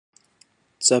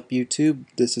What's up, YouTube?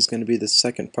 This is going to be the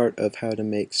second part of how to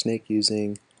make snake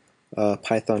using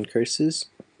Python curses.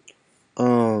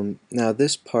 Now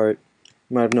this part,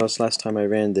 you might have noticed last time I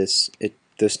ran this,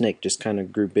 the snake just kind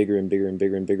of grew bigger and bigger and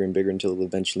bigger and bigger and bigger until it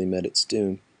eventually met its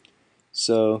doom.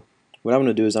 So what I want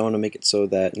to do is I want to make it so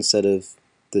that instead of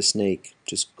the snake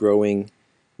just growing,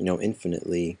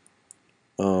 infinitely,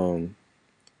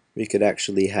 we could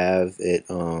actually have it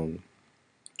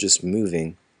just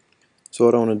moving. So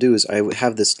what I want to do is I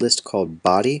have this list called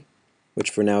body, which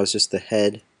for now is just the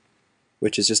head,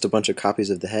 which is just a bunch of copies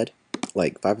of the head,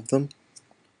 like 5 of them.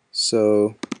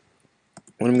 So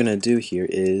what I'm going to do here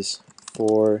is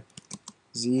for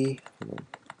z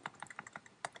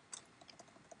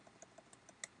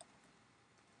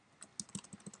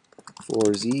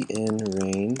in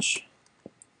range,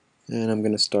 and I'm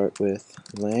going to start with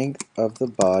length of the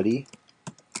body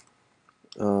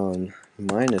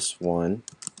 -1,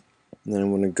 and then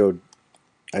I'm going to go,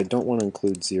 I don't want to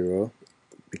include 0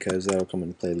 because that'll come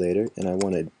into play later, and I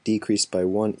want to decrease by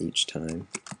 1 each time.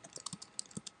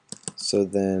 So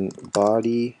then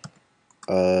body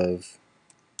of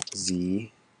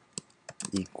z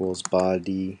equals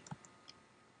body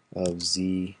of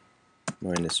z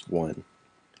 -1.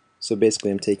 So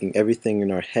basically I'm taking everything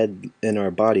in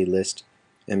our body list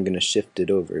and I'm going to shift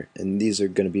it over, and these are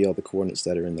going to be all the coordinates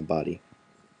that are in the body.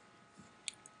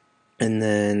 And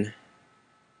then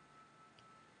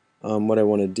what I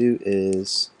want to do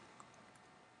is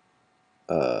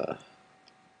how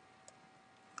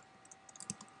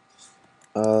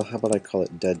about I call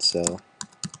it dead cell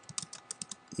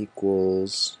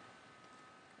equals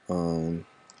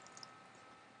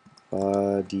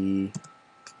body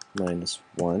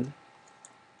 -1,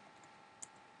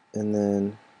 and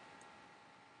then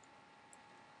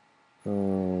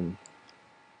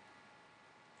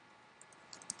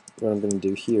what I'm going to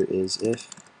do here is if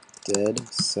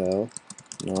dead cell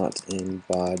not in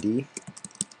body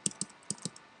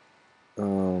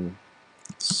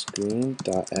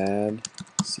screen.add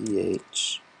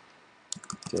ch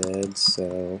dead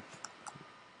cell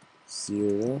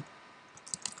 0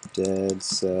 dead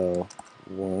cell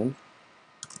 1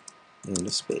 and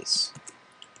a space.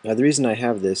 Now the reason I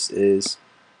have this is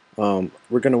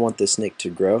we're going to want this snake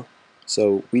to grow,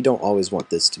 so we don't always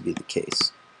want this to be the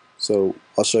case. So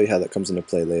I'll show you how that comes into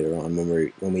play later on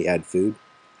when we add food.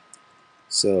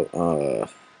 So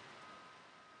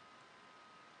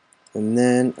and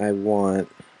then I want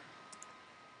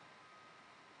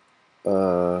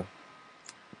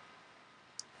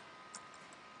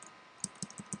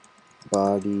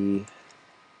body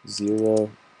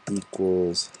 0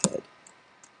 equals head.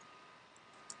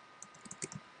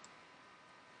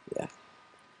 Yeah.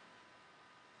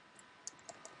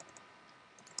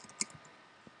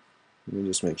 Let me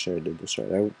just make sure I did this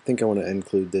right. I think I want to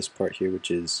include this part here, which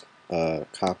is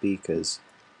copy, because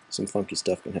some funky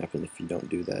stuff can happen if you don't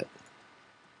do that.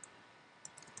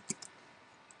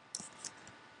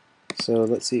 So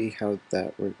let's see how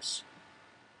that works.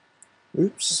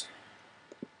 Oops.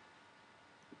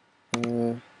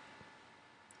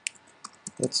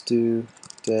 Let's do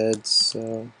dead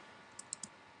cell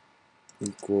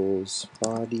equals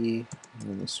body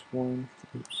 -1.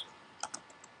 Oops.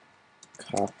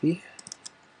 Copy.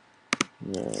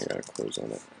 No, I gotta close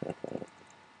on it.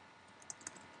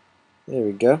 There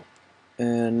we go.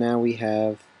 And now we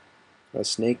have a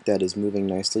snake that is moving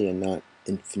nicely and not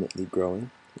infinitely growing,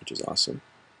 which is awesome.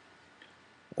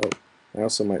 Oh, I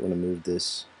also might want to move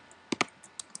this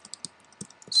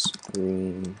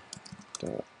screen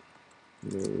dot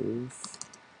move,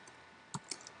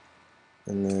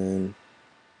 and then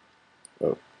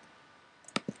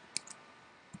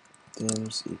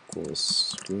dims equals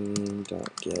screen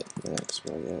dot get max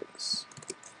yx.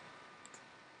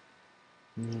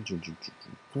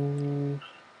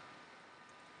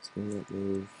 Screen dot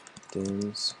move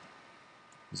dims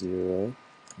 0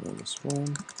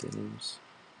 -1 dims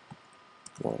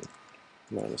 1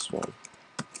 -1.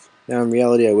 Now in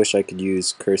reality I wish I could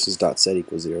use curses.set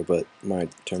equals 0, but my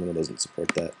terminal doesn't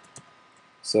support that.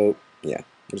 So yeah,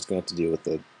 I'm just going to have to deal with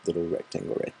the little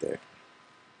rectangle right there.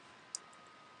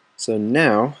 So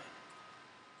now,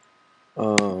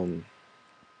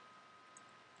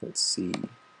 let's see.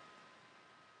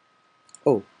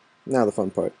 Oh, now the fun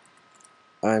part.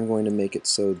 I'm going to make it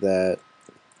so that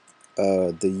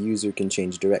the user can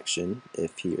change direction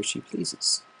if he or she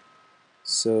pleases.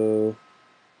 So,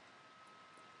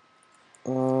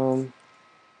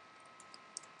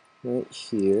 right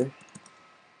here,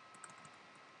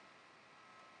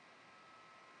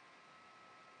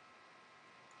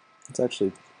 let's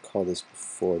actually call this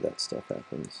before that stuff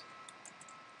happens.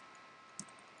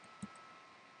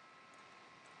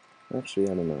 Actually,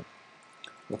 I don't know.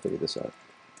 I'll figure this out.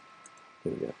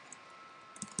 Here we go.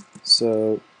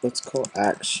 So let's call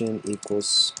action equals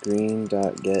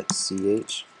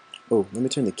screen.getCH. Oh, let me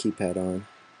turn the keypad on.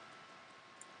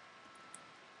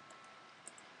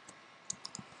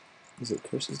 Is it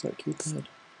curses.keypad?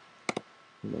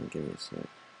 Hold on, give me a sec.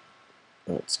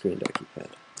 Oh, it's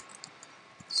screen.keypad.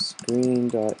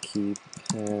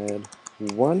 Screen.keypad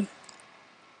 1.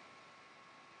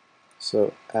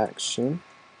 So action,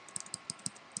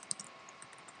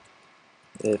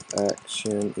 if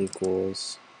action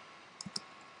equals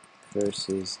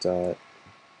curses.key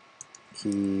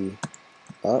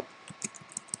up.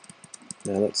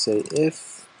 Now let's say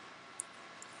if,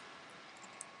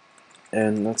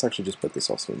 and let's actually just put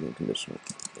this also in the conditional,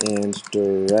 and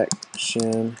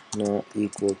direction not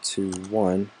equal to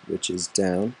 1, which is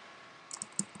down,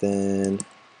 then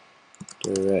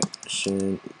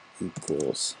direction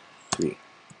equals 3.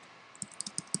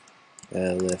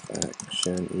 If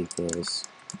action equals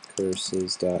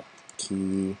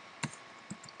curses.key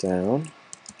down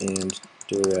and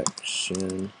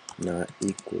direction not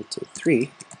equal to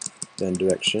 3, then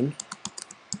direction,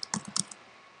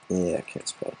 I can't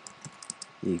spell,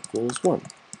 equals 1.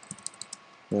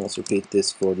 Now let's repeat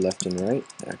this for left and right.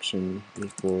 Action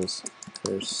equals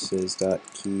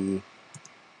curses.key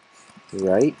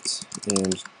right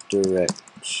and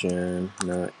direction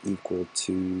not equal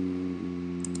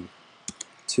to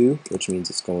 2, which means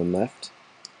it's going left.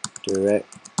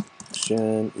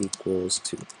 Direction equals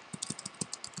 2.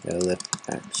 If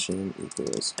action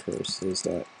equals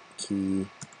curses.key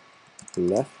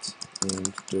left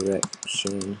and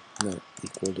direction not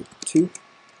equal to 2,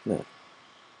 no,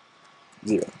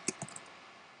 0.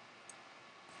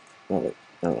 Oh wait,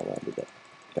 I don't know why I did that.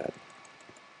 Bad.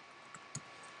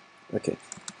 Okay,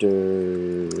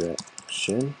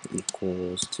 direction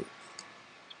equals 2.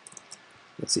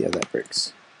 Let's see how that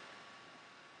breaks.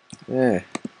 I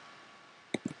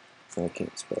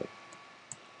can't spell.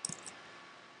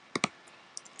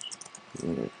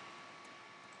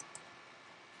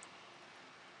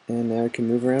 And now I can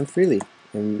move around freely.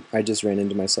 And I just ran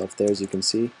into myself there, as you can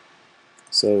see.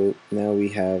 So now we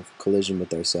have collision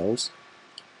with ourselves.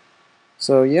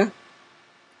 So yeah,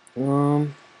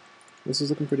 this is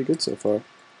looking pretty good so far.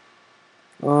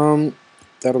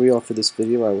 That'll be all for this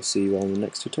video. I will see you all in the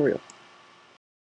next tutorial.